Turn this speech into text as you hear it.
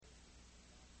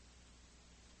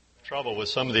trouble with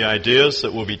some of the ideas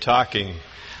that we'll be talking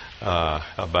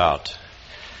about.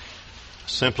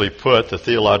 Simply put, the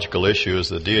theological issue is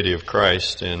the deity of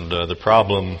Christ, and the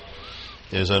problem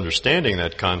is understanding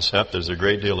that concept. There's a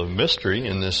great deal of mystery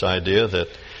in this idea that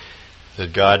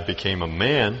God became a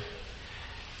man,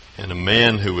 and a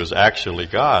man who was actually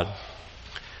God.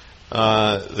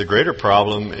 The greater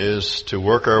problem is to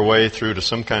work our way through to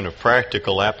some kind of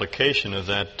practical application of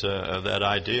that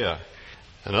idea.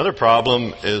 Another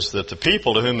problem is that the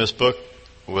people to whom this book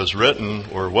was written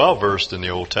were well versed in the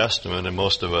Old Testament, and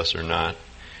most of us are not.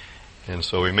 And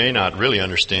so we may not really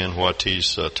understand what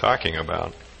he's talking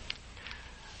about.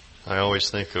 I always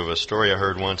think of a story I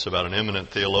heard once about an eminent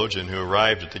theologian who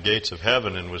arrived at the gates of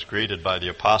heaven and was greeted by the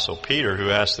Apostle Peter, who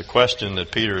asked the question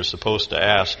that Peter is supposed to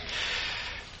ask,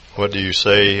 "What do you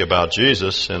say about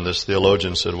Jesus?" And this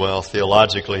theologian said, "Well,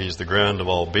 theologically, he's the ground of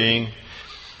all being.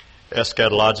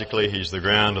 Eschatologically, he's the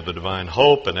ground of the divine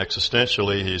hope, and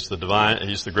existentially, he's the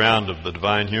ground of the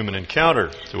divine human encounter."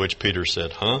 To which Peter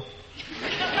said, "Huh?"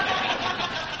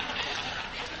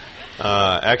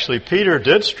 Actually, Peter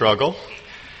did struggle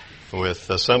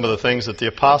with some of the things that the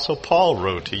Apostle Paul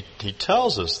wrote. He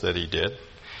tells us that he did.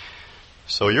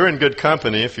 So you're in good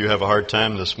company if you have a hard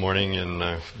time this morning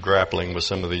in grappling with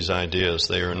some of these ideas.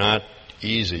 They are not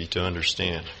easy to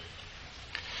understand.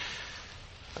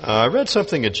 I read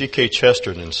something that G.K.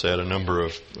 Chesterton said a number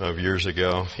of years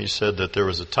ago. He said that there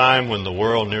was a time when the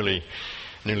world nearly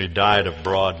died of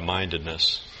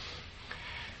broad-mindedness.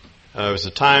 It was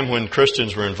a time when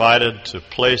Christians were invited to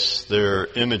place their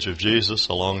image of Jesus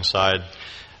alongside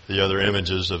the other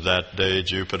images of that day,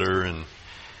 Jupiter and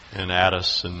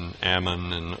Attis and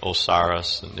Ammon and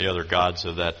Osiris and the other gods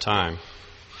of that time.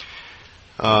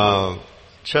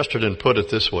 Chesterton put it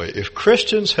this way: if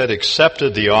Christians had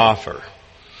accepted the offer,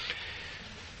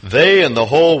 they and the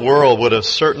whole world would have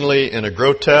certainly, in a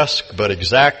grotesque but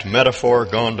exact metaphor,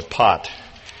 gone to pot.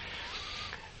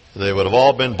 They would have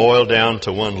all been boiled down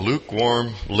to one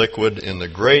lukewarm liquid in the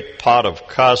great pot of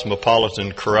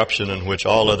cosmopolitan corruption in which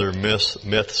all other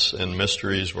myths and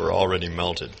mysteries were already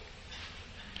melted.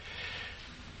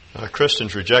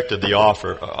 Christians rejected the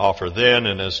offer then,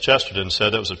 and as Chesterton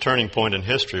said, that was a turning point in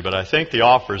history. But I think the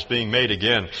offer is being made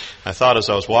again. I thought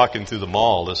as I was walking through the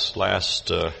mall this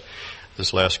last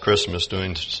Christmas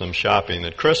doing some shopping,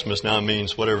 that Christmas now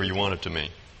means whatever you want it to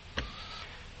mean,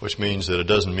 which means that it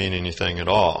doesn't mean anything at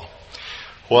all.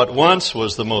 What once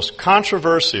was the most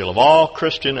controversial of all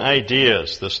Christian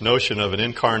ideas, this notion of an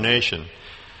incarnation,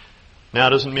 now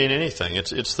doesn't mean anything.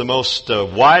 It's the most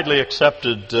widely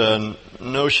accepted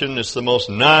notion. It's the most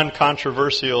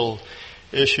non-controversial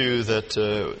issue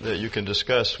that you can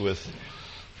discuss with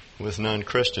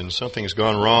non-Christians. Something's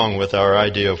gone wrong with our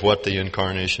idea of what the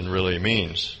incarnation really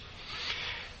means.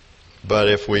 But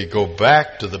if we go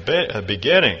back to the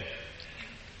beginning,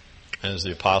 as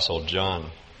the Apostle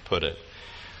John put it,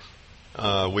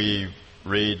 we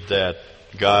read that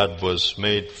God was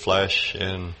made flesh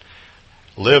and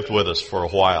lived with us for a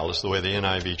while. Is the way the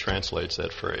NIV translates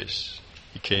that phrase.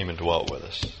 He came and dwelt with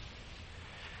us.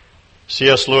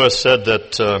 C.S. Lewis said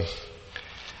that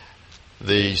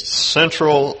the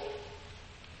central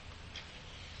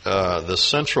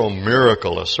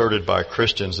miracle asserted by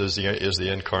Christians is the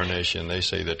incarnation. They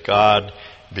say that God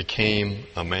became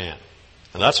a man.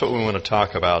 And that's what we want to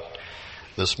talk about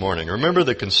this morning. Remember,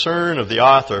 the concern of the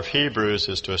author of Hebrews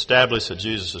is to establish that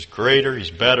Jesus is greater,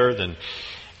 He's better than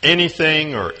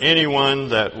anything or anyone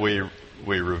that we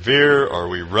revere or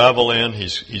we revel in.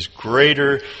 He's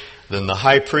greater than the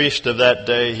high priest of that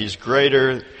day. He's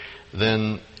greater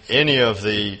than any of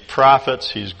the prophets.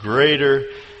 He's greater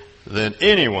than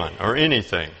anyone or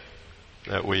anything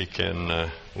that we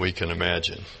can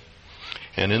imagine.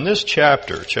 And in this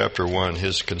chapter 1,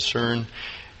 his concern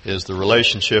is the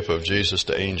relationship of Jesus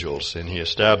to angels, and he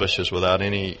establishes without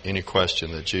any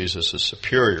question that Jesus is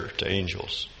superior to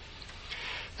angels.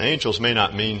 Now, angels may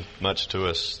not mean much to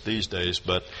us these days,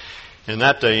 but in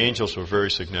that day angels were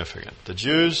very significant. The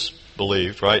Jews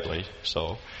believed, rightly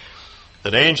so,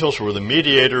 that angels were the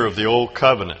mediator of the Old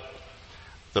Covenant.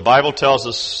 The Bible tells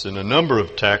us in a number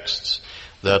of texts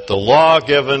that the law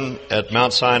given at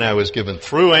Mount Sinai was given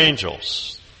through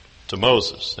angels to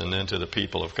Moses and then to the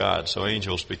people of God. So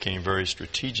angels became very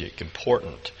strategic,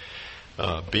 important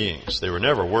beings. They were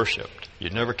never worshipped.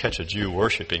 You'd never catch a Jew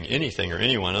worshiping anything or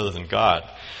anyone other than God.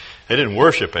 They didn't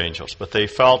worship angels, but they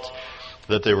felt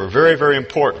that they were very, very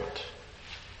important.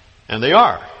 And they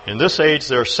are. In this age,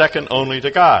 they're second only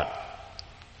to God.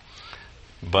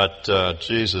 But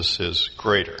Jesus is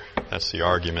greater. That's the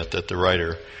argument that the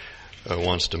writer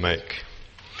wants to make.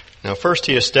 Now, first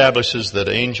he establishes that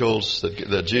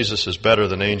that Jesus is better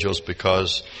than angels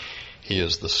because he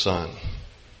is the Son.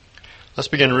 Let's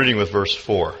begin reading with verse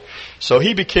 4. So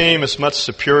he became as much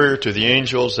superior to the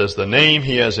angels as the name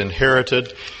he has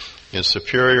inherited is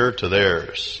superior to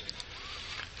theirs.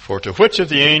 For to which of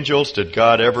the angels did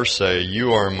God ever say,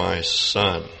 "You are my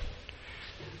Son.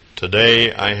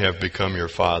 Today I have become your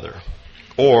Father"?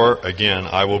 Or, again,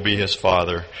 "I will be his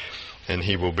Father, and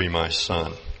he will be my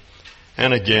Son"?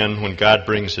 And again, when God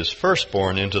brings his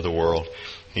firstborn into the world,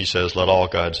 he says, "Let all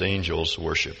God's angels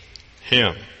worship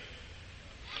him."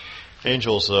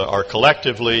 Angels are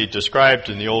collectively described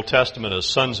in the Old Testament as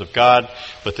sons of God,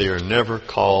 but they are never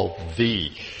called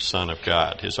the Son of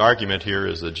God. His argument here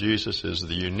is that Jesus is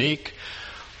the unique,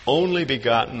 only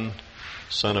begotten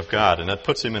Son of God, and that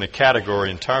puts him in a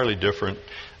category entirely different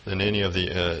than any of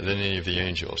the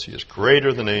angels. He is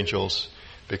greater than angels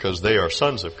because they are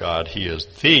sons of God. He is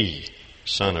the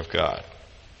Son of God.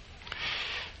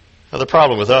 Now, the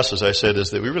problem with us, as I said,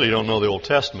 is that we really don't know the Old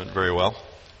Testament very well.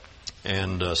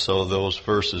 And so those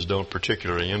verses don't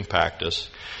particularly impact us.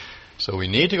 So we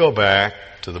need to go back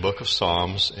to the book of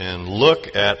Psalms and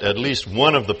look at least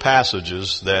one of the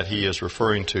passages that he is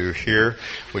referring to here.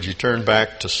 Would you turn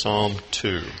back to Psalm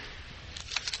 2?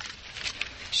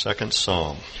 Second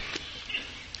Psalm.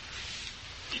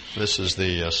 This is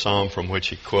the psalm from which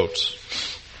he quotes.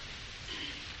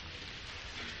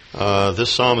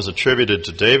 This psalm is attributed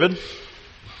to David.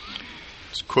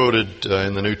 It's quoted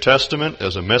in the New Testament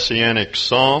as a messianic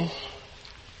psalm.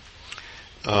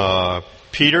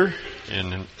 Peter,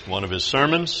 in one of his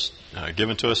sermons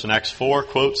given to us in Acts 4,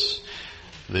 quotes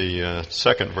the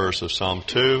second verse of Psalm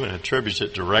 2 and attributes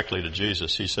it directly to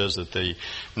Jesus. He says that the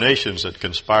nations that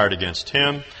conspired against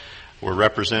him were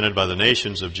represented by the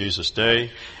nations of Jesus'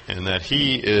 day, and that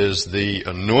he is the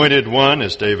anointed one,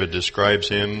 as David describes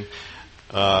him,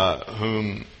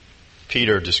 whom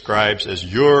Peter describes as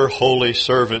your holy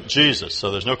servant Jesus.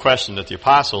 So there's no question that the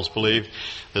apostles believed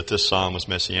that this psalm was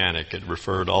messianic. It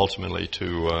referred ultimately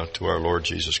to our Lord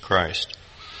Jesus Christ.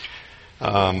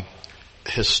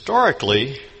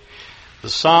 Historically, the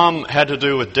psalm had to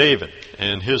do with David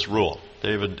and his rule.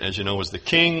 David, as you know, was the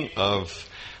king of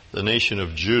the nation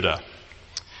of Judah.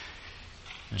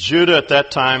 Judah at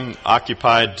that time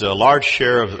occupied a large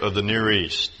share of the Near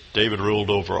East. David ruled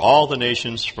over all the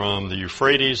nations from the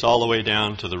Euphrates all the way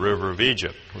down to the river of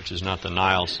Egypt, which is not the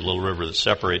Nile, it's the little river that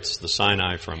separates the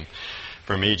Sinai from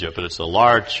Egypt, but it's a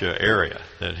large area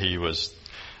that he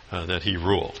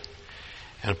ruled.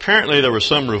 And apparently there was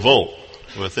some revolt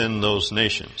within those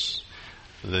nations.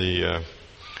 The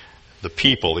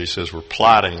people, he says, were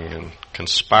plotting and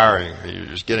conspiring. He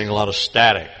was getting a lot of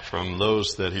static from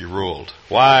those that he ruled.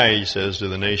 Why, he says, do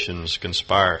the nations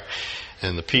conspire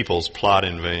and the peoples plot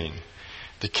in vain?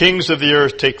 The kings of the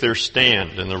earth take their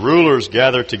stand, and the rulers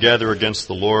gather together against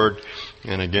the Lord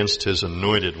and against his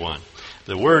anointed one.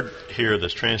 The word here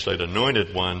that's translated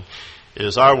anointed one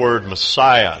is our word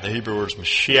Messiah. The Hebrew word is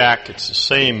Mashiach. It's the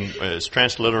same, it's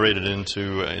transliterated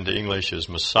into English as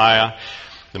Messiah.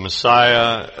 The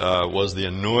Messiah was the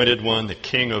anointed one, the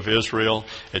king of Israel.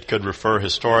 It could refer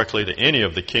historically to any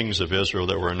of the kings of Israel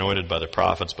that were anointed by the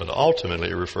prophets, but ultimately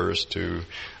it refers to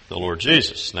the Lord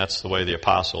Jesus. And that's the way the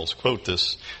apostles quote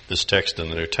this text in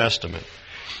the New Testament.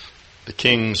 The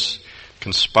kings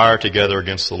conspire together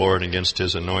against the Lord and against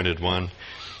his anointed one.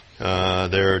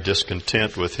 Their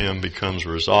discontent with him becomes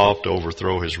resolved to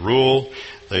overthrow his rule.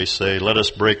 They say, let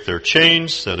us break their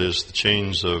chains, that is, the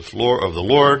chains of the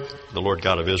Lord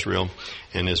God of Israel,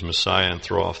 and his Messiah, and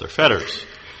throw off their fetters.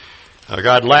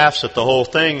 God laughs at the whole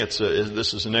thing.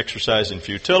 This is an exercise in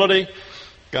futility.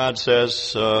 God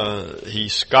says he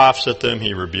scoffs at them,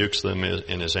 he rebukes them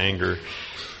in his anger,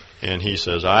 and he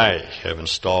says, I have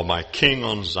installed my king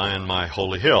on Zion, my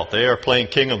holy hill. They are playing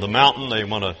king of the mountain. They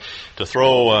want to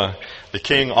throw the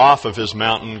king off of his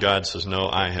mountain. God says, no,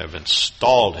 I have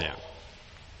installed him.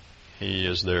 He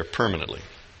is there permanently.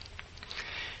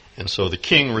 And so the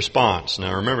king responds.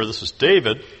 Now remember, this is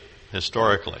David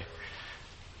historically,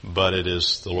 but it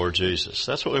is the Lord Jesus.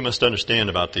 That's what we must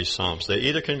understand about these Psalms. They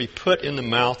either can be put in the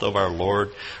mouth of our Lord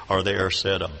or they are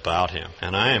said about him.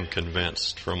 And I am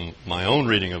convinced from my own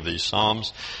reading of these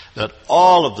Psalms that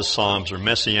all of the Psalms are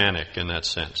messianic in that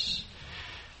sense.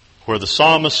 Where the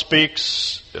psalmist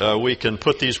speaks, we can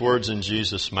put these words in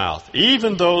Jesus' mouth.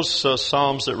 Even those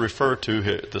psalms that refer to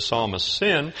the psalmist's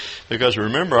sin, because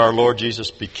remember, our Lord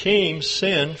Jesus became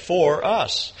sin for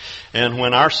us. And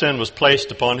when our sin was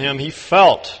placed upon him, he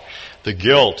felt the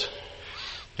guilt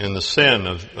in the sin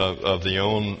of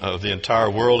the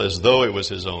entire world as though it was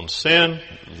his own sin,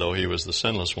 though he was the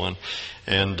sinless one.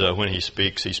 And when he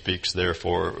speaks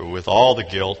therefore with all the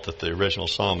guilt that the original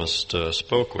psalmist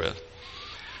spoke with.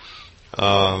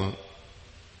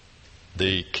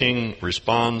 The king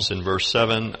responds in verse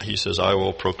 7. He says, I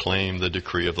will proclaim the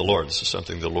decree of the Lord. This is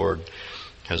something the Lord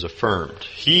has affirmed.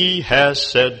 He has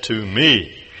said to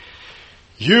me,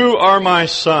 you are my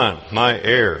son, my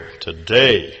heir.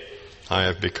 Today I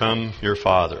have become your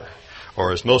father.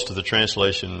 Or as most of the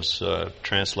translations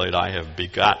translate, I have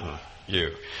begotten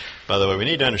you. By the way, we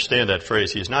need to understand that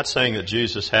phrase. He is not saying that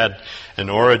Jesus had an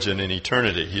origin in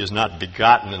eternity. He is not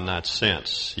begotten in that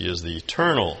sense. He is the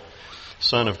eternal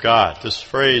Son of God. This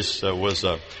phrase was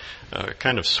a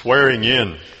kind of swearing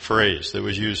in phrase that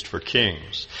was used for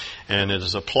kings. And it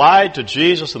is applied to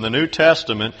Jesus in the New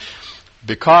Testament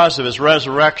because of his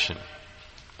resurrection.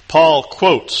 Paul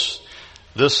quotes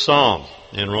this psalm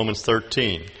in Romans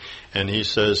 13, and he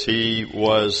says he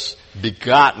was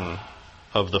begotten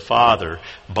of the Father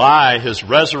by his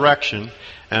resurrection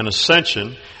and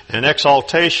ascension and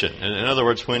exaltation. In other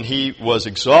words, when he was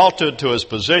exalted to his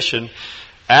position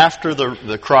after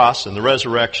the cross and the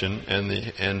resurrection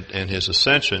and his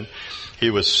ascension, he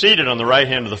was seated on the right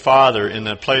hand of the Father in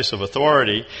that place of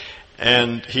authority,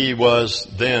 and he was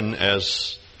then,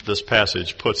 as this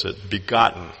passage puts it,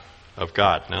 begotten of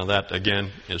God. Now that,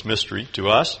 again, is mystery to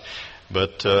us,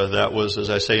 but that was, as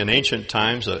I say, in ancient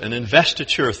times, an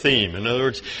investiture theme. In other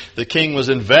words, the king was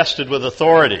invested with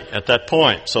authority at that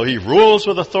point. So he rules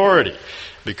with authority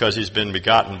because he's been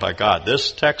begotten by God.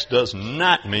 This text does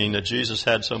not mean that Jesus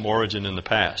had some origin in the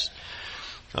past.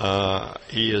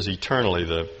 He is eternally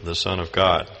the Son of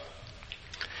God.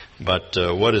 But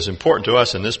what is important to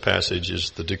us in this passage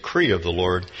is the decree of the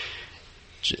Lord.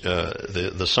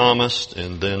 The psalmist,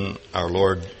 and then our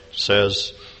Lord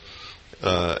says,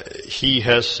 He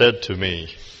has said to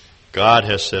me, God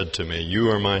has said to me,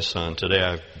 you are my son, today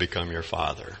I've become your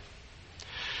father.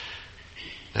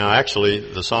 Now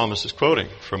actually, the psalmist is quoting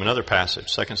from another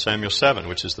passage, 2 Samuel 7,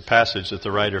 which is the passage that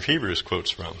the writer of Hebrews quotes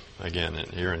from, again,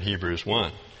 here in Hebrews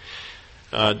 1.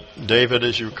 David,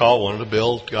 as you recall, wanted to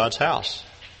build God's house.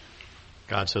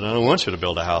 God said, I don't want you to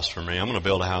build a house for me. I'm going to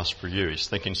build a house for you. He's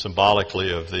thinking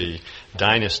symbolically of the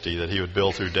dynasty that he would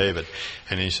build through David.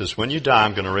 And he says, when you die,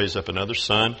 I'm going to raise up another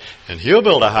son, and he'll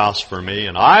build a house for me,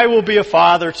 and I will be a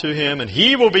father to him, and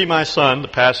he will be my son, the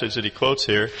passage that he quotes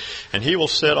here, and he will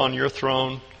sit on your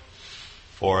throne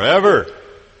forever.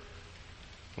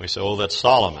 We say, oh, that's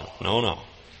Solomon. No,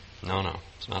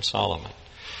 it's not Solomon.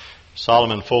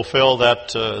 Solomon fulfilled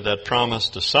that promise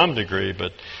to some degree,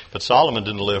 but Solomon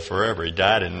didn't live forever. He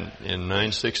died in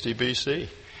 960 BC.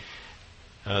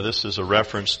 This is a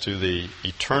reference to the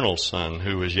eternal Son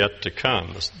who is yet to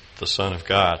come, the Son of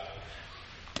God,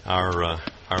 our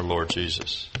Lord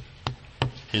Jesus.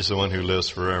 He's the one who lives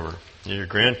forever. Your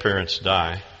grandparents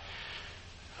die.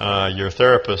 Your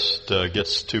therapist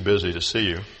gets too busy to see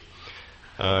you.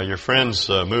 Your friends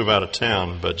move out of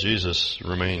town, but Jesus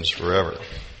remains forever.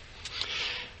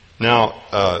 Now,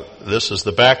 this is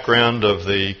the background of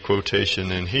the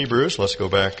quotation in Hebrews. Let's go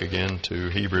back again to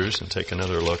Hebrews and take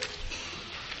another look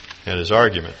at his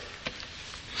argument.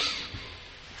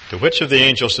 To which of the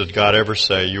angels did God ever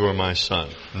say, you are my son?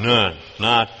 None.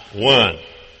 Not one.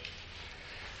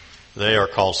 They are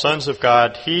called sons of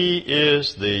God. He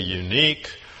is the unique,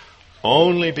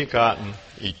 only begotten,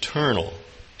 eternal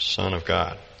Son of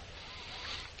God.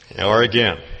 Or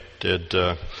again, did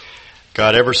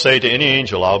God ever say to any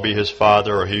angel, I'll be his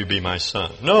father or he will be my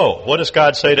son? No. What does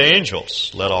God say to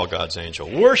angels? Let all God's angels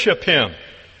worship him.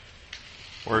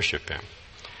 Worship him.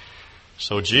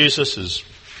 So Jesus is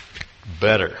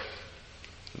better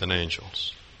than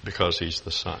angels because he's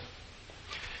the Son.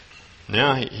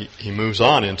 Now he moves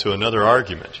on into another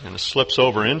argument and slips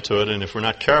over into it, and if we're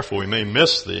not careful, we may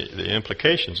miss the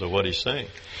implications of what he's saying.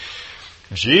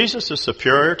 Jesus is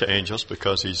superior to angels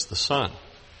because he's the Son.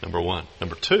 Number one.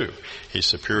 Number two, he's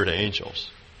superior to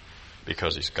angels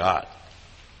because he's God.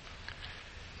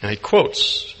 Now he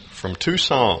quotes from two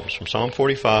Psalms, from Psalm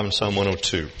 45 and Psalm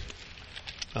 102.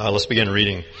 Let's begin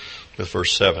reading with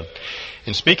verse 7.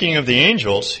 In speaking of the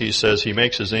angels, he says he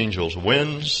makes his angels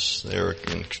winds. They're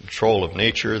in control of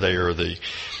nature. They are the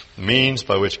means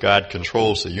by which God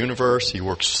controls the universe. He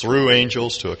works through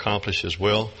angels to accomplish his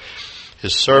will.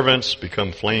 His servants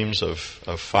become flames of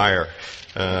fire.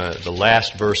 The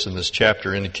last verse in this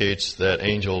chapter indicates that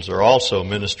angels are also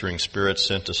ministering spirits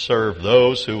sent to serve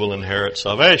those who will inherit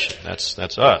salvation.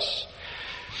 That's us.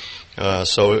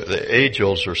 So the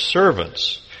angels are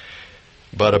servants.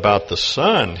 But about the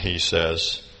Son, he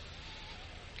says,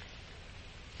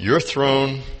 Your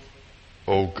throne,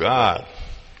 O God,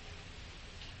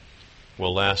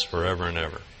 will last forever and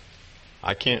ever.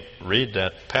 I can't read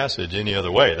that passage any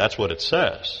other way. That's what it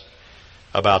says.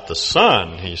 About the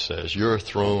Son, he says, your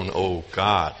throne, O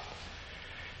God,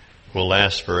 will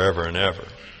last forever and ever.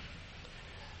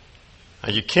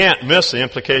 Now, you can't miss the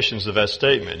implications of that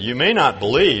statement. You may not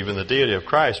believe in the deity of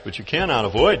Christ, but you cannot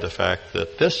avoid the fact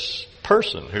that this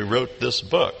person who wrote this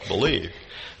book believed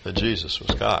that Jesus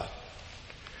was God.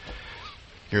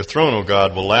 Your throne, O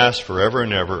God, will last forever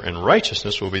and ever, and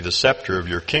righteousness will be the scepter of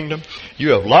your kingdom. You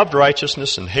have loved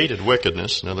righteousness and hated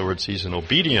wickedness. In other words, he's an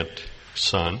obedient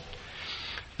son.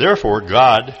 Therefore,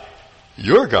 God,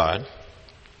 your God,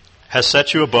 has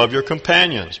set you above your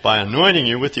companions by anointing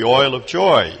you with the oil of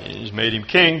joy. He's made him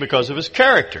king because of his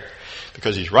character,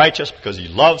 because he's righteous, because he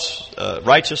loves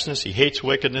righteousness, he hates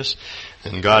wickedness,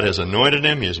 and God has anointed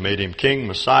him. He has made him king,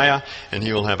 Messiah, and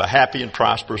he will have a happy and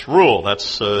prosperous rule.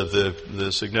 That's the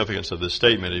significance of this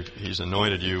statement. He's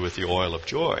anointed you with the oil of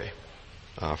joy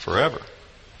forever.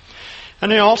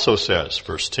 And he also says,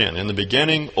 verse 10, in the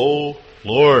beginning, O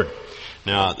Lord.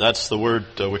 Now, that's the word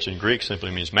which in Greek simply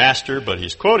means master, but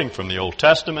he's quoting from the Old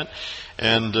Testament,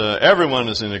 and everyone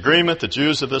is in agreement. The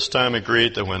Jews of this time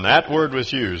agreed that when that word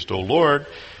was used, O Lord,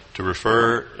 to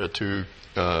refer to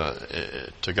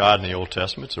God in the Old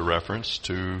Testament, it's a reference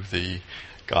to the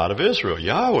God of Israel,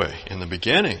 Yahweh, in the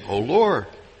beginning, O Lord.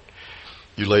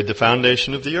 You laid the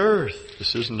foundation of the earth.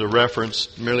 This isn't a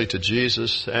reference merely to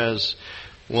Jesus as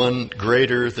one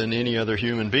greater than any other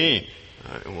human being.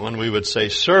 One we would say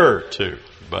sir to,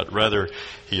 but rather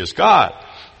he is God.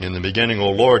 In the beginning,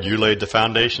 O Lord, you laid the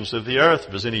foundations of the earth.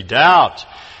 If there's any doubt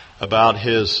about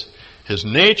his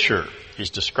nature,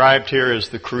 he's described here as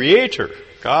the Creator,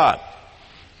 God.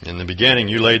 In the beginning,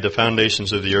 you laid the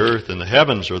foundations of the earth, and the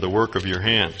heavens are the work of your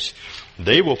hands.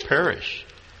 They will perish,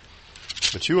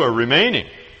 but you are remaining.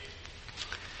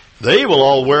 They will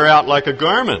all wear out like a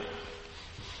garment.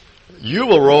 You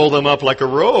will roll them up like a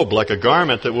robe, like a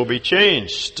garment that will be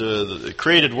changed. The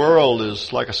created world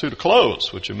is like a suit of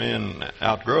clothes, which a man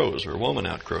outgrows or a woman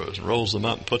outgrows, and rolls them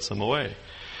up and puts them away.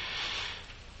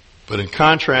 But in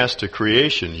contrast to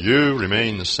creation, you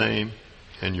remain the same,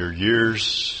 and your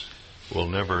years will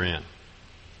never end.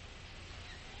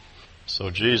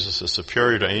 So Jesus is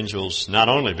superior to angels not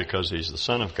only because he's the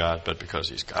Son of God, but because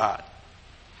he's God.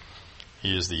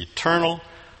 He is the eternal,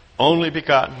 only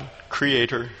begotten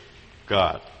Creator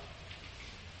God.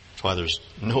 That's why there's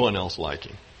no one else like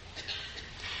him.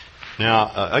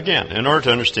 Now, again, in order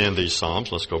to understand these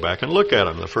Psalms, let's go back and look at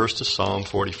them. The first is Psalm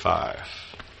 45.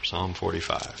 Psalm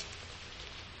 45.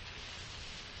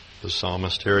 The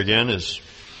psalmist here again is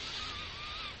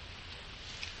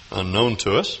unknown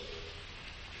to us.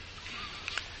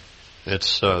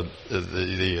 It's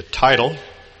the title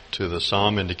to the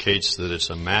psalm indicates that it's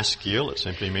a maskil. It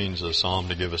simply means a psalm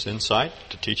to give us insight,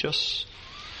 to teach us.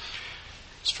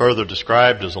 It's further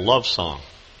described as a love song,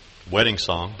 wedding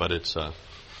song, but it's a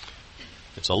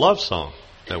love song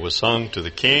that was sung to the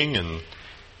king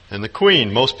and the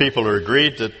queen. Most people are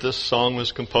agreed that this song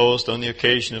was composed on the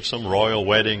occasion of some royal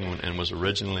wedding and was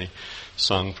originally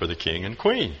sung for the king and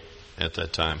queen at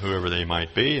that time, whoever they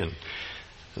might be. And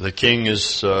the king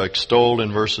is extolled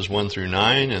in verses 1 through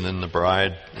 9, and then the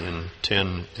bride in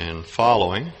 10 and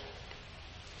following.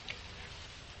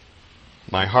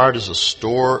 My heart is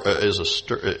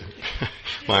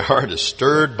my heart is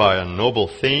stirred by a noble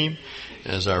theme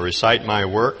as I recite my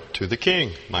work to the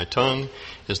king. My tongue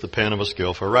is the pen of a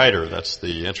skillful writer. That's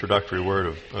the introductory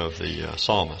word of the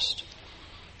psalmist.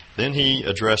 Then he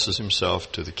addresses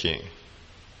himself to the king.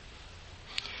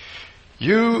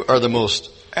 You are the most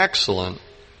excellent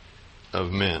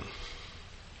of men.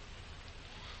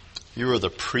 You are the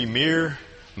premier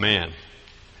man,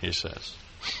 he says.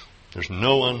 There's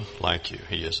no one like you.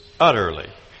 He is utterly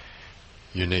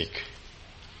unique.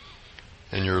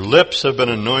 And your lips have been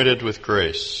anointed with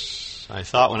grace. I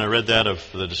thought when I read that of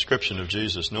the description of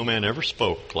Jesus, no man ever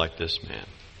spoke like this man.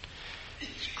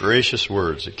 Gracious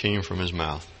words that came from his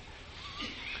mouth.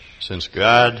 Since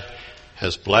God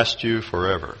has blessed you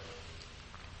forever.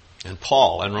 And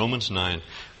Paul in Romans 9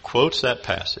 quotes that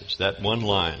passage, that one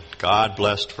line, God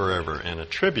blessed forever, and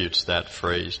attributes that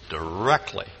phrase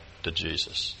directly to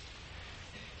Jesus.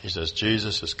 He says,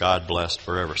 Jesus is God blessed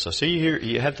forever. So see here,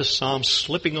 you have the psalm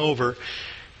slipping over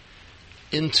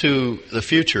into the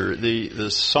future. The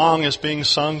song is being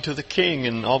sung to the king,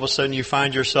 and all of a sudden you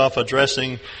find yourself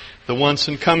addressing the once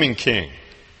and coming king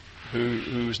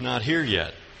who's not here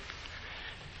yet.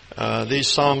 These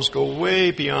psalms go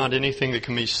way beyond anything that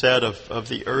can be said of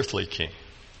the earthly king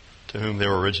to whom they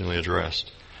were originally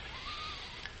addressed.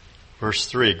 Verse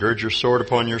 3, gird your sword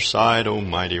upon your side, O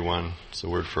mighty one. It's the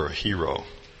word for a hero.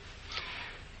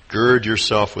 Gird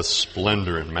yourself with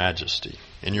splendor and majesty.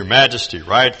 In your majesty,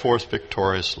 ride forth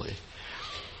victoriously.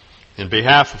 In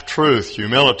behalf of truth,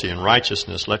 humility, and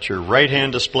righteousness, let your right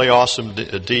hand display awesome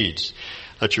deeds.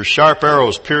 Let your sharp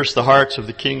arrows pierce the hearts of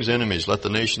the king's enemies. Let the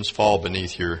nations fall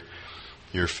beneath your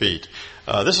feet.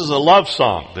 This is a love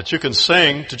song that you can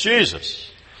sing to Jesus.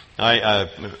 I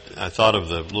thought of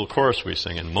the little chorus we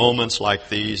sing. In moments like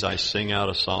these, I sing out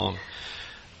a song.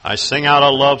 I sing out a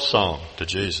love song to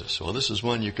Jesus. Well, this is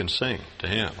one you can sing to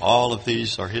Him. All of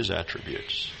these are His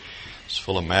attributes. It's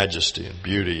full of majesty and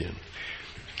beauty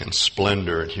and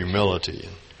splendor and humility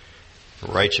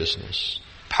and righteousness,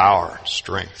 power and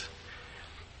strength.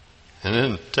 And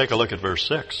then take a look at verse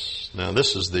 6. Now,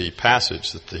 this is the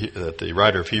passage that the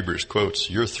writer of Hebrews quotes.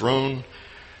 Your throne,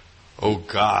 O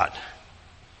God,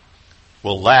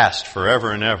 will last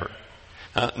forever and ever.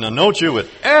 Now, no Jew would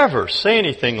ever say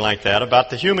anything like that about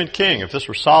the human king. If this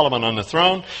were Solomon on the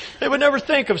throne, they would never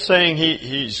think of saying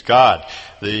he's God.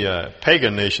 The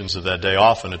pagan nations of that day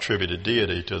often attributed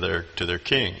deity to their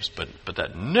kings, but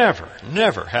that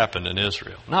never happened in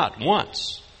Israel. Not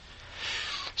once.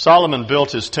 Solomon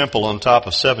built his temple on top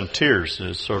of 7 tiers.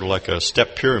 It's sort of like a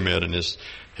step pyramid, and his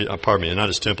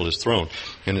throne.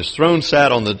 And his throne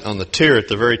sat on the tier at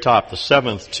the very top, the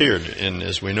 7th tier. And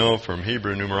as we know from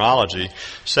Hebrew numerology,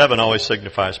 7 always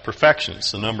signifies perfection.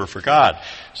 It's the number for God.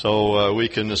 So we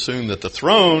can assume that the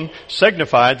throne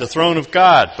signified the throne of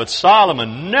God. But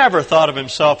Solomon never thought of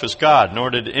himself as God,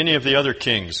 nor did any of the other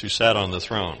kings who sat on the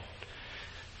throne.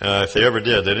 If they ever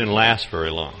did, they didn't last very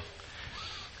long.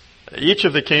 Each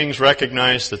of the kings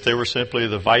recognized that they were simply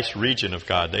the vice-regent of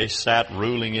God. They sat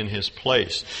ruling in His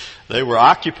place. They were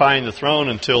occupying the throne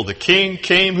until the king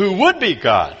came who would be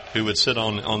God, who would sit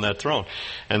on that throne.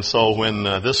 And so when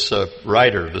this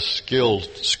writer, this skilled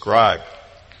scribe,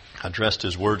 addressed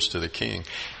his words to the king,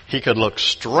 he could look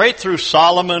straight through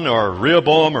Solomon or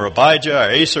Rehoboam or Abijah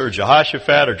or Asa or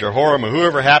Jehoshaphat or Jehoram or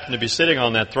whoever happened to be sitting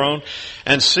on that throne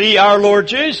and see our Lord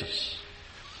Jesus.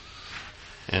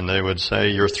 And they would say,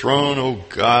 your throne, O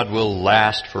God, will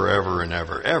last forever and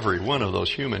ever. Every one of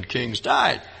those human kings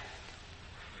died.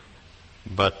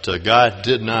 But God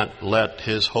did not let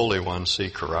His Holy One see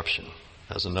corruption,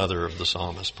 as another of the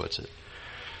psalmists puts it.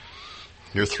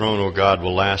 Your throne, O God,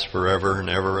 will last forever and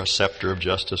ever. A scepter of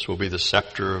justice will be the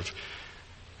scepter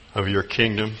of your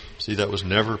kingdom. See, that was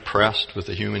never pressed with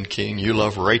the human king. You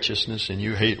love righteousness and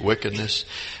you hate wickedness.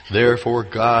 Therefore,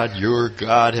 God, your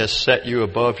God, has set you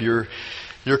above your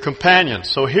companions.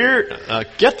 So here,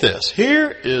 get this. Here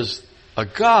is a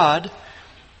God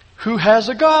who has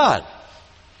a God.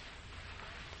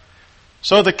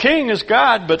 So the king is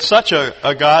God, but such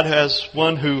a God has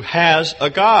one who has a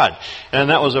God.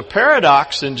 And that was a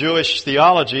paradox in Jewish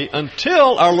theology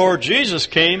until our Lord Jesus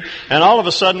came, and all of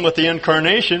a sudden with the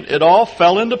incarnation, it all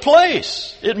fell into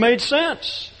place. It made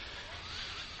sense.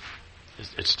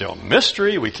 It's still a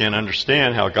mystery. We can't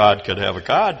understand how God could have a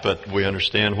God, but we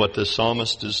understand what this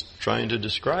psalmist is trying to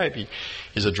describe.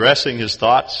 He's addressing his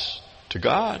thoughts to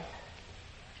God,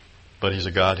 but He's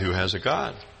a God who has a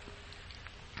God,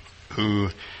 who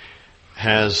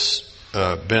has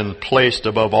been placed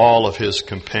above all of His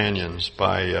companions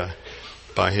by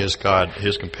His God.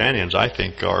 His companions, I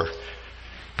think,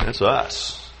 that's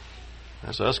us.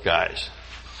 That's us guys.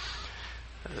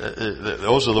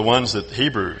 Those are the ones that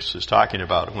Hebrews is talking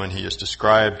about when he is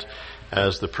described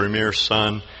as the premier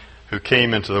son who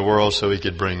came into the world so he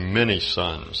could bring many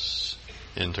sons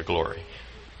into glory.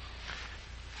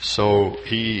 So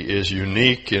he is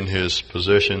unique in his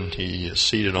position. He is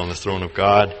seated on the throne of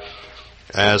God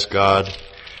as God,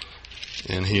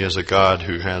 and He is a God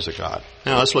who has a God.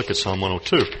 Now let's look at Psalm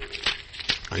 102.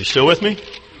 Are you still with me?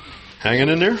 Hanging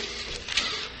in there?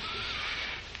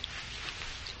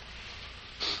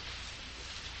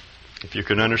 If you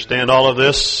can understand all of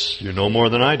this, you know more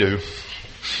than I do.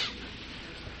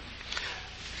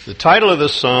 The title of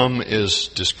this psalm is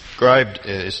described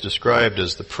as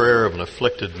the prayer of an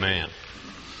afflicted man.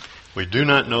 We do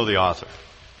not know the author.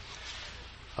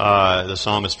 The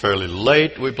psalm is fairly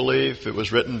late, we believe. It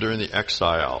was written during the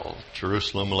exile.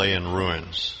 Jerusalem lay in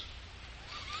ruins.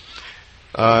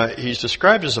 He's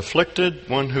described as afflicted,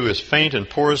 one who is faint and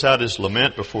pours out his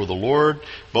lament before the Lord.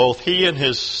 Both he and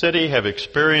his city have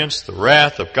experienced the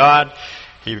wrath of God.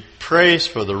 He prays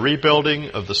for the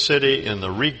rebuilding of the city and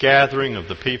the regathering of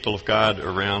the people of God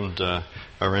around the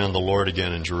Lord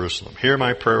again in Jerusalem. Hear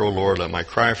my prayer, O Lord. Let my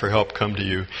cry for help come to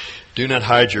you. Do not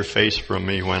hide your face from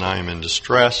me when I am in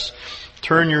distress.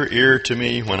 Turn your ear to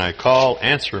me when I call.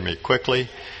 Answer me quickly.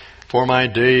 For my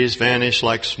days vanish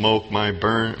like smoke, my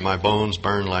bones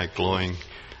burn like glowing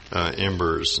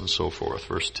embers, and so forth.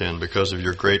 Verse 10, because of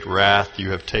your great wrath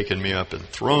you have taken me up and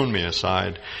thrown me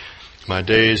aside. My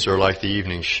days are like the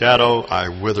evening shadow. I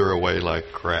wither away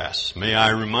like grass. May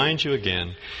I remind you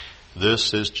again,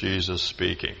 this is Jesus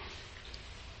speaking.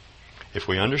 If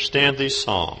we understand these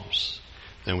Psalms,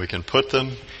 then we can put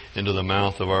them into the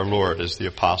mouth of our Lord as the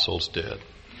apostles did.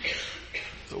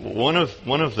 One of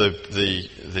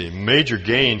the major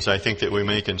gains I think that we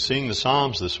make in seeing the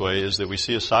Psalms this way is that we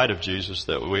see a side of Jesus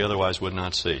that we otherwise would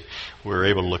not see. We're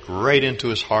able to look right into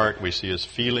his heart. We see his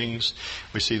feelings.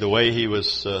 We see the way he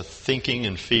was thinking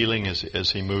and feeling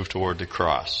as he moved toward the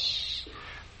cross.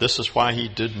 This is why he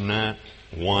did not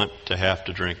want to have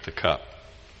to drink the cup.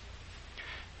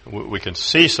 We can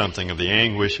see something of the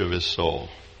anguish of his soul.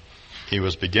 He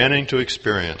was beginning to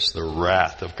experience the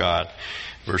wrath of God.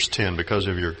 Verse 10, because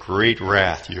of your great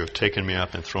wrath, you have taken me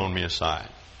up and thrown me aside.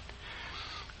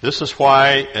 This is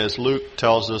why, as Luke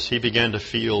tells us, he began to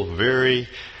feel very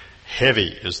heavy,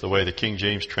 is the way the King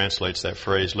James translates that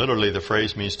phrase. Literally, the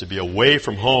phrase means to be away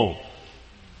from home.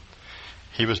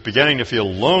 He was beginning to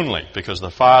feel lonely because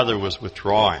the Father was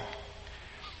withdrawing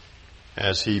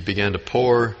as he began to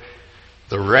pour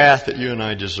the wrath that you and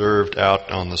I deserved out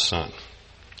on the Son.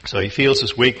 So he feels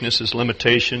his weakness, his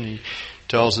limitation. He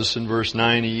tells us in verse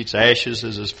 9, he eats ashes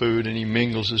as his food, and he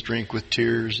mingles his drink with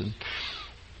tears, and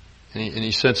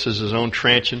he senses his own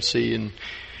transiency.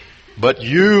 But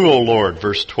you, O Lord,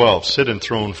 verse 12, sit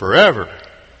enthroned forever.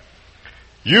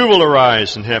 You will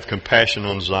arise and have compassion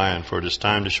on Zion, for it is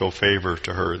time to show favor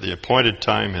to her. The appointed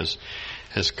time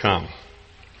has come.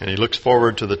 And he looks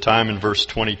forward to the time in verse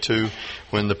 22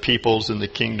 when the peoples and the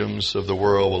kingdoms of the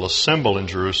world will assemble in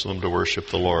Jerusalem to worship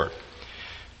the Lord.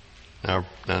 Now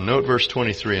note verse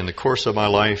 23. In the course of my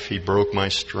life, he broke my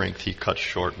strength. He cut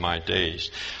short my days.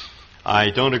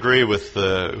 I don't agree with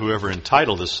whoever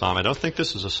entitled this psalm. I don't think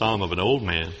this is a psalm of an old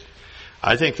man.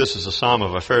 I think this is a psalm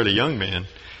of a fairly young man,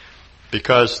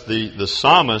 because the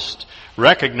psalmist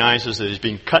recognizes that he's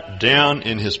being cut down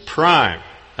in his prime.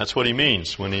 That's what he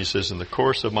means when he says, in the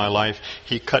course of my life,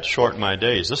 he cut short my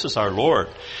days. This is our Lord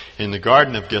in the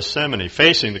Garden of Gethsemane,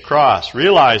 facing the cross,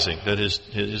 realizing that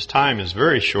his time is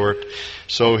very short.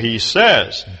 So he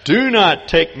says, do not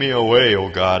take me away, O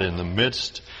God, in the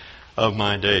midst of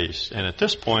my days. And at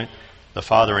this point, the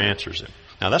Father answers him.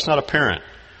 Now, that's not apparent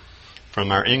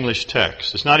from our English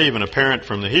text. It's not even apparent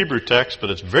from the Hebrew text, but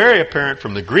it's very apparent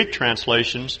from the Greek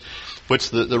translations,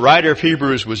 which the writer of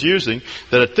Hebrews was using,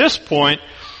 that at this point,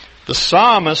 the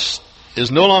psalmist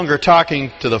is no longer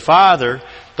talking to the Father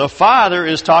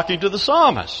is talking to the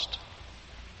psalmist.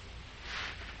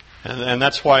 And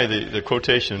that's why the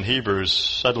quotation in Hebrews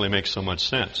suddenly makes so much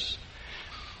sense.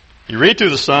 You read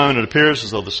through the psalm and it appears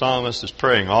as though the psalmist is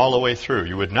praying all the way through.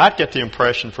 You would not get the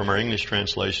impression from our English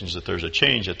translations that there's a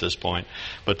change at this point,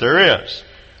 but there is.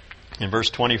 In verse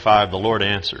 25, the Lord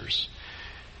answers.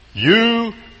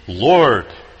 You, Lord,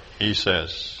 he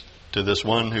says to this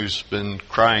one who's been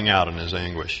crying out in his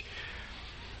anguish.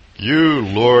 You,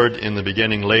 Lord, in the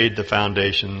beginning laid the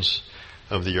foundations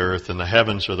of the earth, and the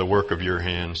heavens are the work of your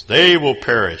hands. They will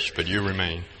perish, but you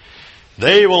remain.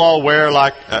 They will all wear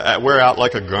out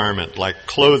like a garment, like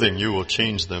clothing you will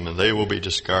change them, and they will be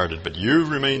discarded. But you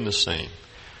remain the same,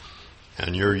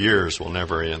 and your years will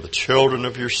never end. The children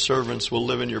of your servants will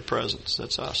live in your presence.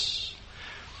 That's us.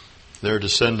 Their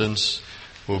descendants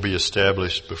will be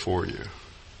established before you.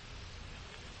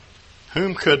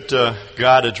 Whom could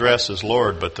God address as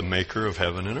Lord but the maker of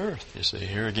heaven and earth? You see,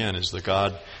 here again is the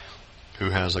God who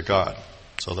has a God.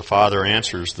 So the Father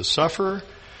answers the sufferer,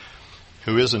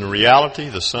 who is in reality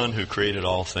the Son who created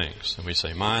all things. And we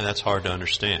say, that's hard to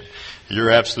understand.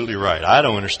 You're absolutely right. I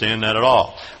don't understand that at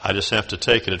all. I just have to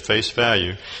take it at face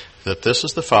value that this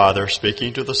is the Father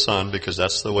speaking to the Son, because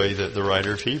that's the way that the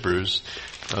writer of Hebrews,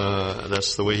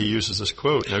 that's the way he uses this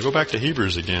quote. Now go back to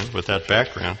Hebrews again with that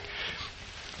background.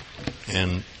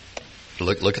 And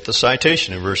look at the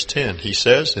citation in verse 10. He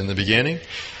says in the beginning,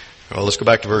 let's go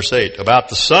back to verse 8. About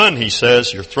the Son, he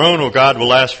says, your throne, O God, will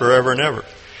last forever and ever.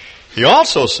 He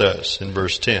also says in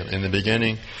verse 10, in the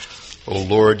beginning, O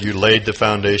Lord, you laid the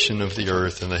foundation of the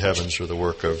earth, and the heavens are the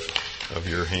work of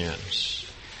your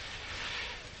hands.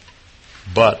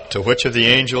 But to which of the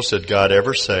angels did God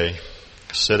ever say,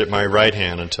 sit at my right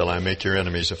hand until I make your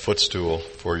enemies a footstool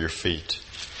for your feet?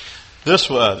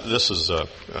 This is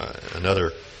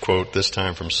another quote, this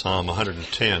time from Psalm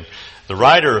 110. The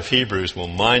writer of Hebrews will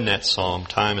mine that psalm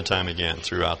time and time again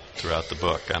throughout the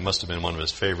book. That must have been one of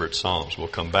his favorite psalms. We'll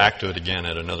come back to it again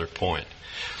at another point.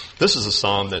 This is a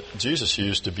psalm that Jesus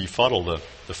used to befuddle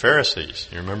the Pharisees.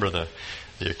 You remember the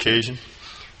the occasion.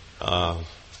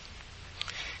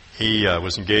 He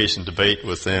was engaged in debate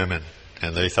with them,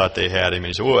 and they thought they had him.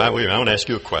 He said, "Well, I want to ask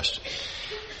you a question."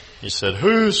 He said,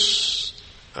 "Whose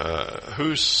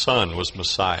son was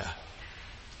Messiah?"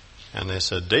 And they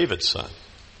said, "David's son."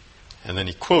 And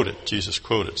then Jesus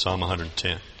quoted Psalm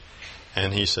 110.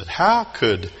 And he said, How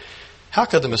could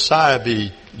the Messiah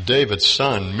be David's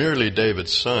son, merely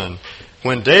David's son,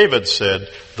 when David said,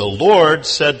 "The Lord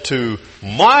said to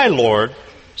my Lord,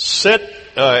 sit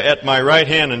at my right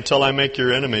hand until I make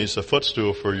your enemies a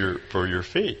footstool for your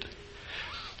feet"?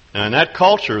 Now, in that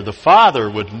culture, the father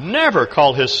would never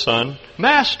call his son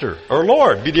master or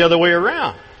Lord. It'd be the other way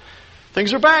around.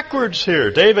 Things are backwards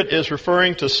here. David is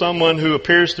referring to someone who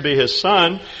appears to be his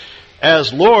son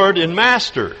as Lord and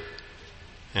master.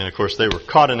 And of course, they were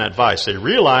caught in that vice. They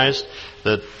realized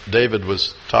that David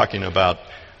was talking about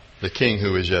the king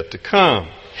who is yet to come.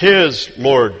 His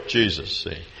Lord Jesus,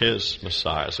 see, his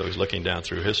Messiah. So he's looking down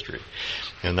through history.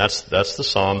 And that's the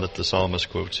psalm that the psalmist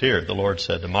quotes here. The Lord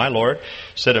said to my Lord,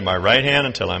 "Sit at my right hand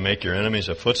until I make your enemies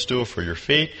a footstool for your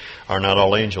feet. Are not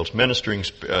all angels ministering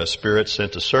spirits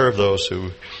sent to serve those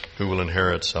who will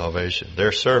inherit salvation?"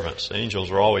 They're servants.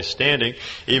 Angels are always standing.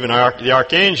 Even the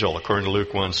archangel, according to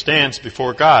Luke 1, stands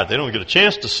before God. They don't get a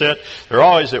chance to sit. They're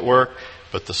always at work.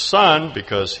 But the Son,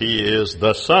 because He is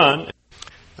the Son,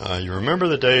 you remember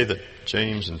the day that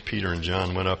James and Peter and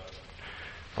John went up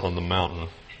on the mountain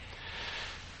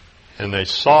and they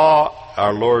saw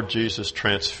our Lord Jesus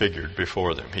transfigured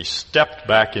before them. He stepped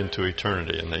back into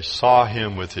eternity and they saw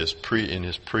Him with in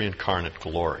His pre-incarnate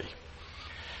glory.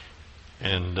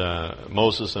 And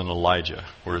Moses and Elijah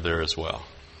were there as well.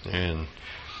 And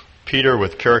Peter,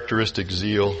 with characteristic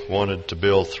zeal, wanted to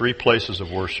build 3 places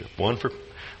of worship. One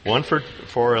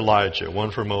for Elijah, one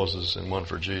for Moses, and one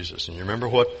for Jesus. And you remember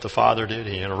what the Father did?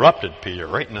 He interrupted Peter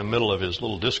right in the middle of his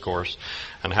little discourse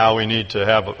on how we need to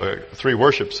have 3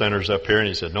 worship centers up here. And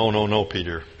he said, No,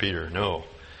 Peter, no.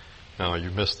 No, you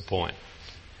missed the point.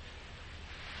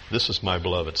 This is my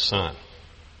beloved Son.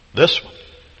 This one.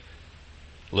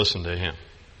 Listen to Him.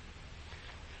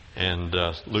 And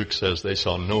Luke says they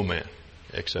saw no man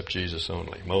except Jesus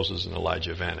only. Moses and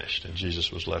Elijah vanished, and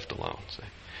Jesus was left alone. See?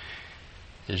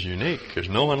 He's unique. There's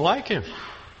no one like Him.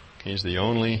 He's the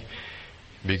only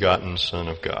begotten Son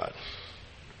of God.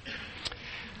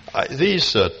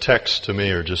 These texts to me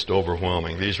are just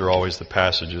overwhelming. These are always the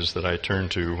passages that I turn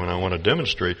to when I want to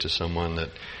demonstrate to someone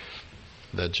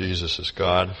that Jesus is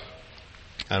God.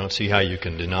 I don't see how you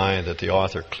can deny that the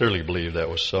author clearly believed that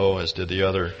was so, as did the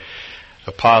other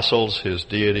apostles. His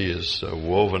deity is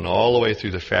woven all the way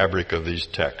through the fabric of these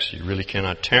texts. You really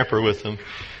cannot tamper with them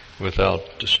without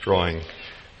destroying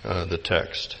the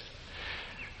text.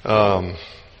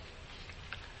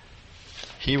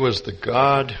 He was the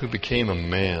God who became a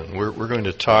man. We're going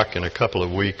to talk in a couple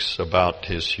of weeks about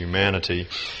His humanity.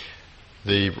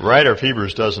 The writer of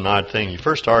Hebrews does an odd thing. He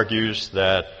first argues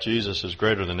that Jesus is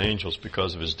greater than angels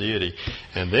because of His deity,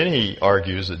 and then he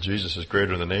argues that Jesus is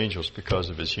greater than angels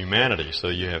because of His humanity. So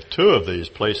you have 2 of these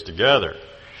placed together.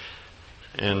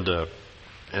 And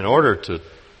in order to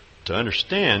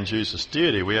understand Jesus'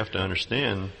 deity, we have to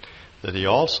understand that He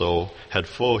also had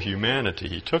full humanity.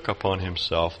 He took upon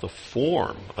Himself the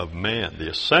form of man, the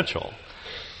essential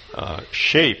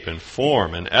shape and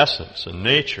form and essence and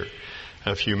nature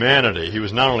of humanity. He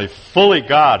was not only fully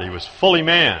God, He was fully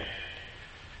man.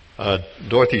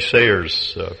 Dorothy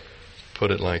Sayers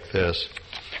put it like this.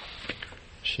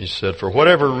 She said, "For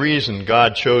whatever reason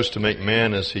God chose to make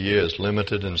man as he is,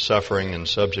 limited and suffering and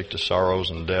subject to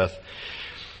sorrows and death,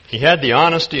 He had the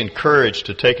honesty and courage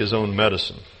to take His own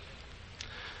medicine.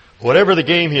 Whatever the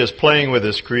game He is playing with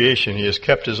His creation, He has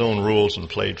kept His own rules and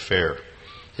played fair.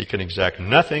 He can exact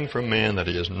nothing from man that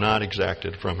He has not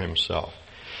exacted from Himself.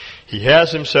 He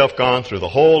has Himself gone through the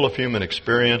whole of human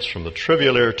experience, from the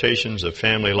trivial irritations of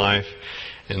family life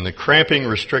and the cramping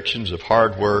restrictions of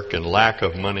hard work and lack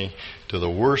of money to the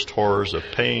worst horrors of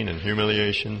pain and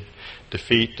humiliation,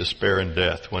 defeat, despair, and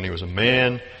death. When He was a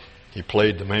man, He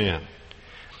played the man.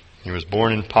 He was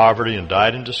born in poverty and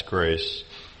died in disgrace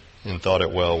and thought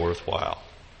it well worthwhile."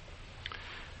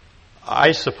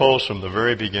 I suppose from the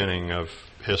very beginning of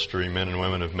history, men and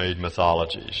women have made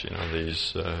mythologies,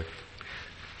 these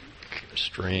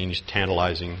strange,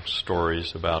 tantalizing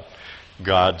stories about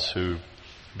gods who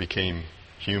became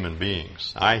human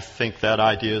beings. I think that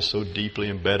idea is so deeply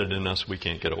embedded in us we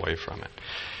can't get away from it.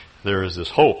 There is this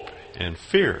hope and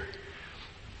fear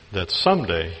that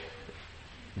someday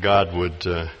God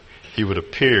would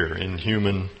appear in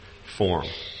human form.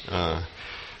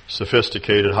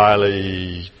 Sophisticated,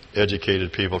 highly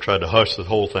educated people tried to hush the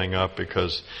whole thing up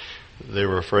because they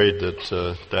were afraid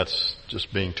that that's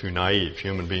just being too naive.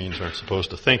 Human beings aren't supposed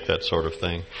to think that sort of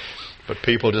thing. But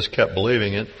people just kept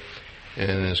believing it.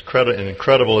 And as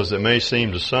incredible as it may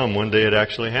seem to some, one day it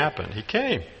actually happened. He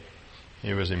came.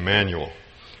 He was Emmanuel,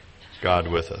 God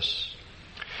with us.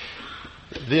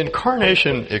 The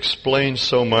Incarnation explains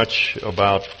so much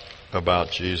about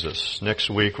Jesus. Next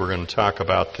week we're going to talk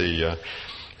about the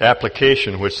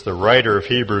application which the writer of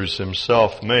Hebrews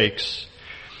himself makes.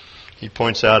 He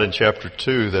points out in chapter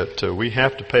 2 that we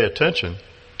have to pay attention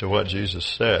to what Jesus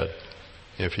said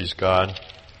if He's God.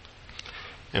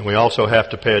 And we also have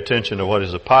to pay attention to what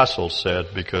His apostles said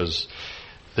because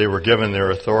they were given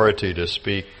their authority to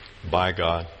speak by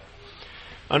God.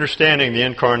 Understanding the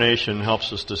Incarnation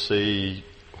helps us to see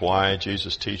why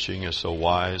Jesus' teaching is so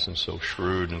wise and so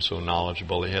shrewd and so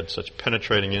knowledgeable. He had such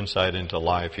penetrating insight into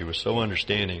life. He was so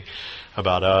understanding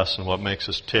about us and what makes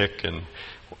us tick. And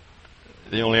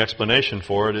the only explanation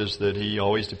for it is that He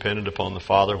always depended upon the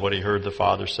Father. What He heard the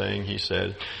Father saying, He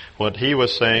said. What He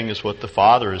was saying is what the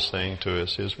Father is saying to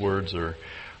us. His words are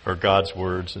God's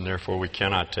words, and therefore we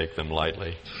cannot take them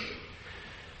lightly.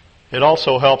 It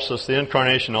also helps us, the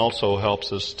Incarnation also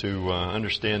helps us to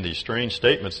understand these strange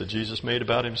statements that Jesus made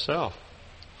about Himself.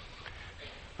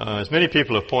 As many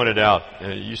people have pointed out,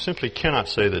 you simply cannot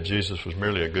say that Jesus was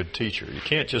merely a good teacher. You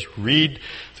can't just read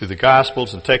through the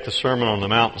Gospels and take the Sermon on the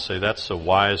Mount and say that's so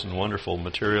wise and wonderful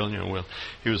material. Well,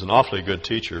 He was an awfully good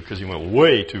teacher because He went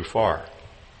way too far.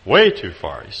 Way too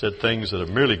far. He said things that a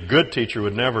merely good teacher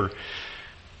would never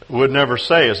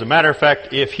say. As a matter of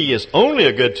fact, if He is only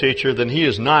a good teacher, then He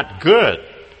is not good.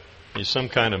 He's some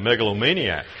kind of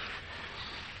megalomaniac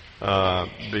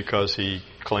because He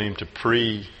claimed to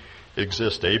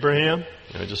pre-exist Abraham.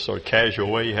 Just sort of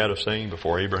casual way He had of saying,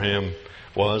 before Abraham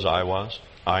was, I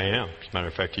am. As a matter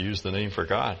of fact, He used the name for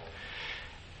God.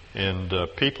 And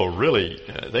people really,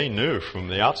 they knew from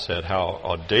the outset how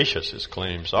audacious His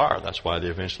claims are. That's why they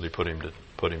eventually put him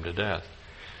to death.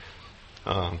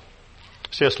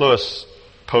 C.S. Lewis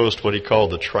posed what he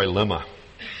called the trilemma,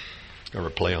 or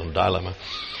a play on dilemma.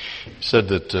 He said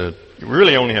that you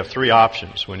really only have three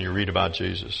options when you read about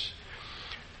Jesus.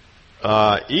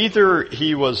 Either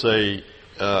he was an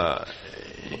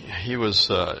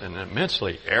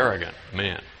immensely arrogant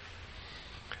man,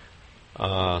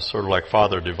 sort of like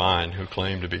Father Divine, who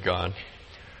claimed to be God,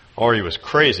 or he was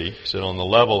crazy, he said, on the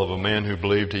level of a man who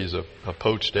believed he's a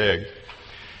poached egg,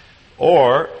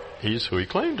 or he's who he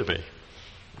claimed to be,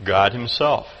 God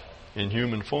Himself in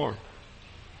human form.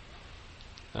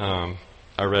 I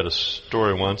read a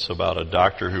story once about a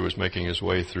doctor who was making his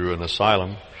way through an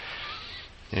asylum,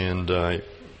 and I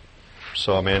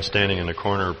saw a man standing in the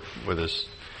corner with his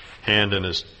hand in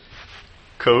his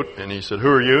coat, and he said, "Who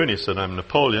are you?" And he said, "I'm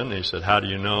Napoleon." And he said, "How do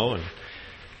you know?" And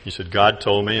he said, "God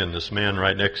told me." And this man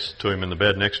right next to him in the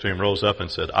bed next to him rose up and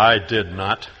said, "I did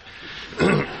not."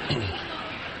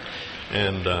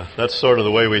 And that's sort of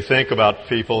the way we think about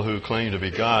people who claim to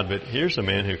be God. But here's a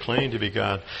man who claimed to be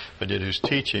God, but yet whose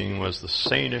teaching was the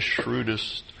sanest,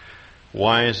 shrewdest,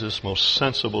 wisest, most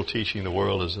sensible teaching the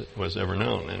world was ever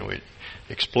known. And it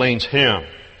explains Him,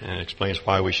 and it explains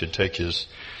why we should take His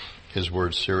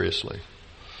words seriously.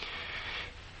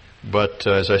 But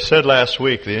as I said last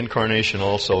week, the Incarnation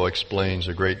also explains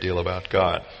a great deal about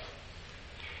God.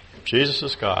 Jesus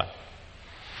is God.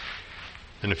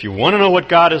 And if you want to know what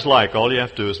God is like, all you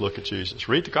have to do is look at Jesus.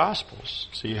 Read the Gospels.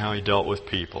 See how He dealt with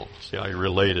people. See how He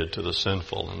related to the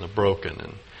sinful and the broken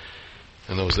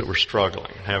and those that were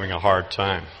struggling and having a hard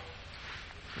time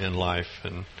in life.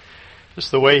 And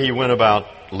just the way He went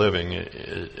about living,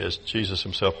 as Jesus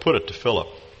Himself put it to Philip.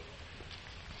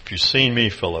 If you've seen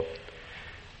me, Philip,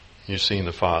 you've seen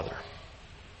the Father.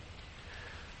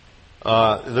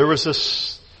 There was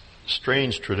this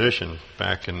strange tradition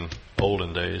back in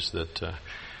olden days that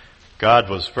God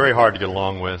was very hard to get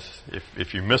along with.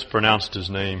 If you mispronounced His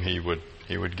name, He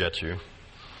would get you.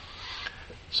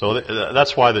 So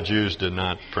that's why the Jews did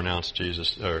not pronounce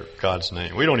Jesus or God's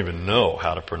name. We don't even know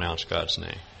how to pronounce God's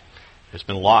name. It's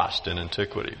been lost in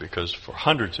antiquity because for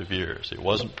hundreds of years it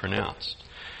wasn't pronounced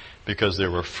because they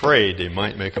were afraid they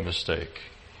might make a mistake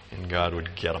and God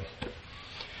would get them.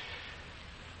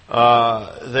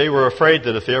 They were afraid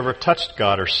that if they ever touched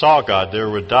God or saw God, they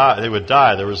would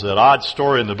die. There was that odd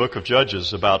story in the book of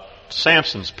Judges about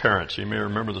Samson's parents. You may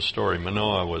remember the story.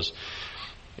 Manoah was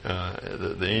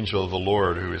the angel of the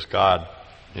Lord, who is God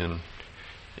in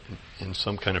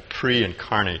some kind of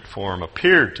pre-incarnate form,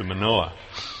 appeared to Manoah.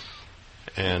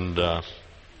 And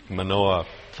Manoah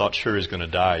thought sure he was going to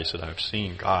die. He said, "I've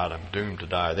seen God. I'm doomed to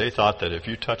die." They thought that if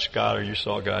you touched God or you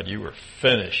saw God, you were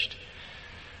finished.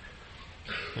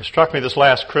 It struck me this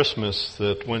last Christmas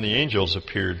that when the angels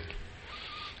appeared,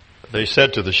 they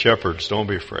said to the shepherds, "Don't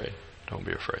be afraid. Don't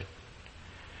be afraid."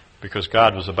 Because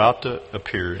God was about to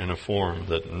appear in a form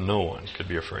that no one could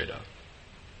be afraid of.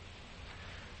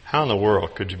 How in the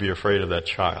world could you be afraid of that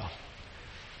child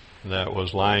that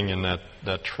was lying in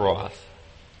that trough?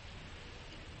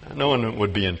 No one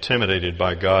would be intimidated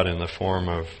by God in the form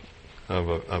of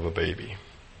a baby.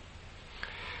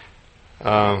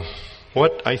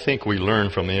 What I think we learn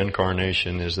from the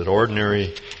incarnation is that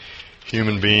ordinary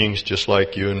human beings, just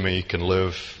like you and me, can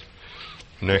live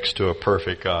next to a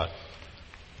perfect God.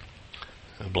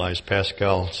 Blaise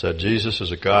Pascal said, Jesus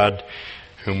is a God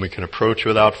whom we can approach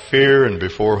without fear and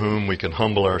before whom we can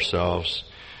humble ourselves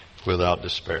without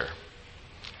despair.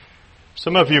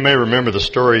 Some of you may remember the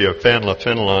story of Fanla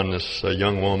Fenelon, this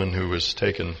young woman who was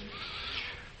taken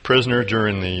prisoner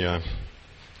during the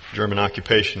German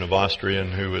occupation of Austria,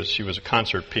 and she was a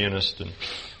concert pianist, and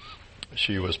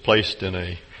she was placed in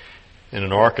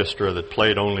an orchestra that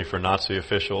played only for Nazi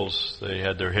officials. They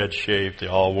had their heads shaved. They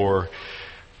all wore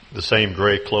the same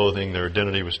gray clothing. Their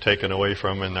identity was taken away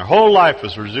from them, and their whole life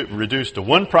was reduced to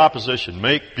one proposition: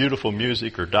 make beautiful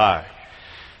music or die.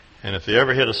 And if they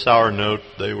ever hit a sour note,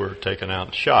 they were taken out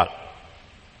and shot.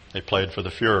 They played for the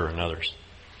Fuhrer and others.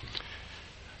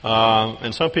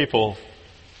 And some people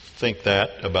think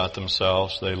that about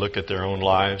themselves. They look at their own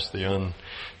lives, the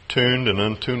untuned and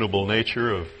untunable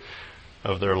nature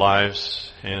of their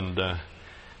lives, and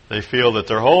they feel that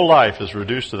their whole life is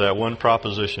reduced to that one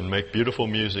proposition: make beautiful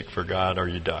music for God or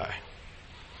you die.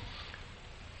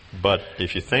 But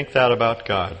if you think that about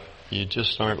God, you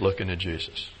just aren't looking at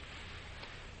Jesus.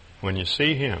 When you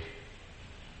see Him,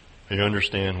 you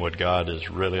understand what God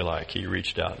is really like. He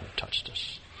reached out and touched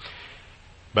us.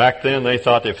 Back then, they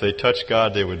thought if they touched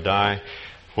God, they would die.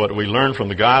 What we learn from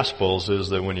the Gospels is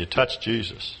that when you touch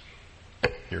Jesus,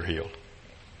 you're healed.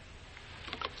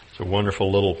 It's a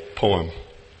wonderful little poem.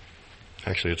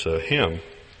 Actually, it's a hymn.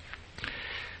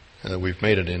 We've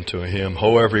made it into a hymn.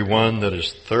 Ho, everyone that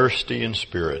is thirsty in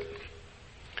spirit.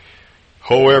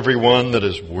 Ho, everyone that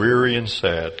is weary and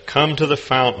sad. Come to the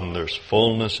fountain. There's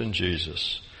fullness in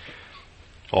Jesus.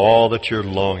 All that you're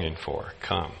longing for,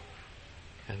 come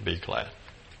and be glad.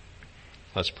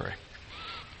 Let's pray.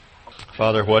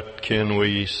 Father, what can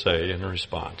we say in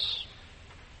response?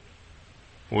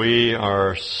 We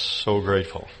are so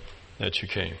grateful that you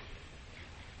came.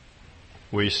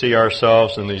 We see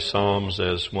ourselves in these Psalms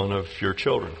as one of your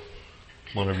children,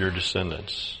 one of your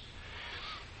descendants,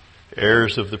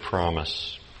 heirs of the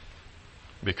promise,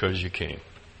 because you came.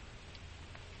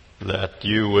 That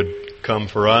you would come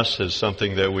for us is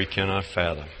something that we cannot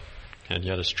fathom, and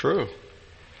yet it's true.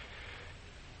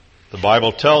 The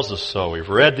Bible tells us so. We've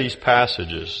read these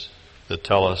passages that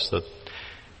tell us that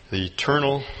the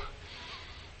eternal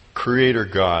Creator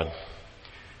God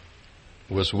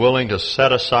was willing to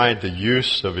set aside the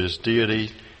use of His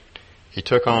deity. He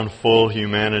took on full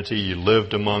humanity. He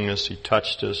lived among us. He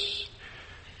touched us.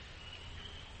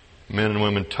 Men and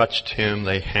women touched Him.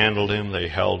 They handled Him. They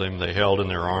held Him. They held in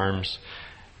their arms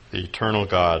the eternal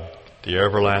God, the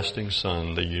everlasting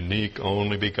Son, the unique,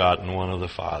 only begotten one of the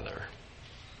Father.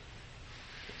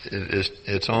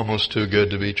 It's almost too good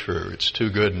to be true. It's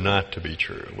too good not to be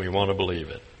true. We want to believe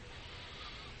it.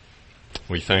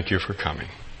 We thank you for coming.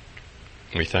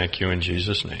 We thank you in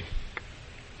Jesus' name.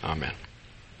 Amen.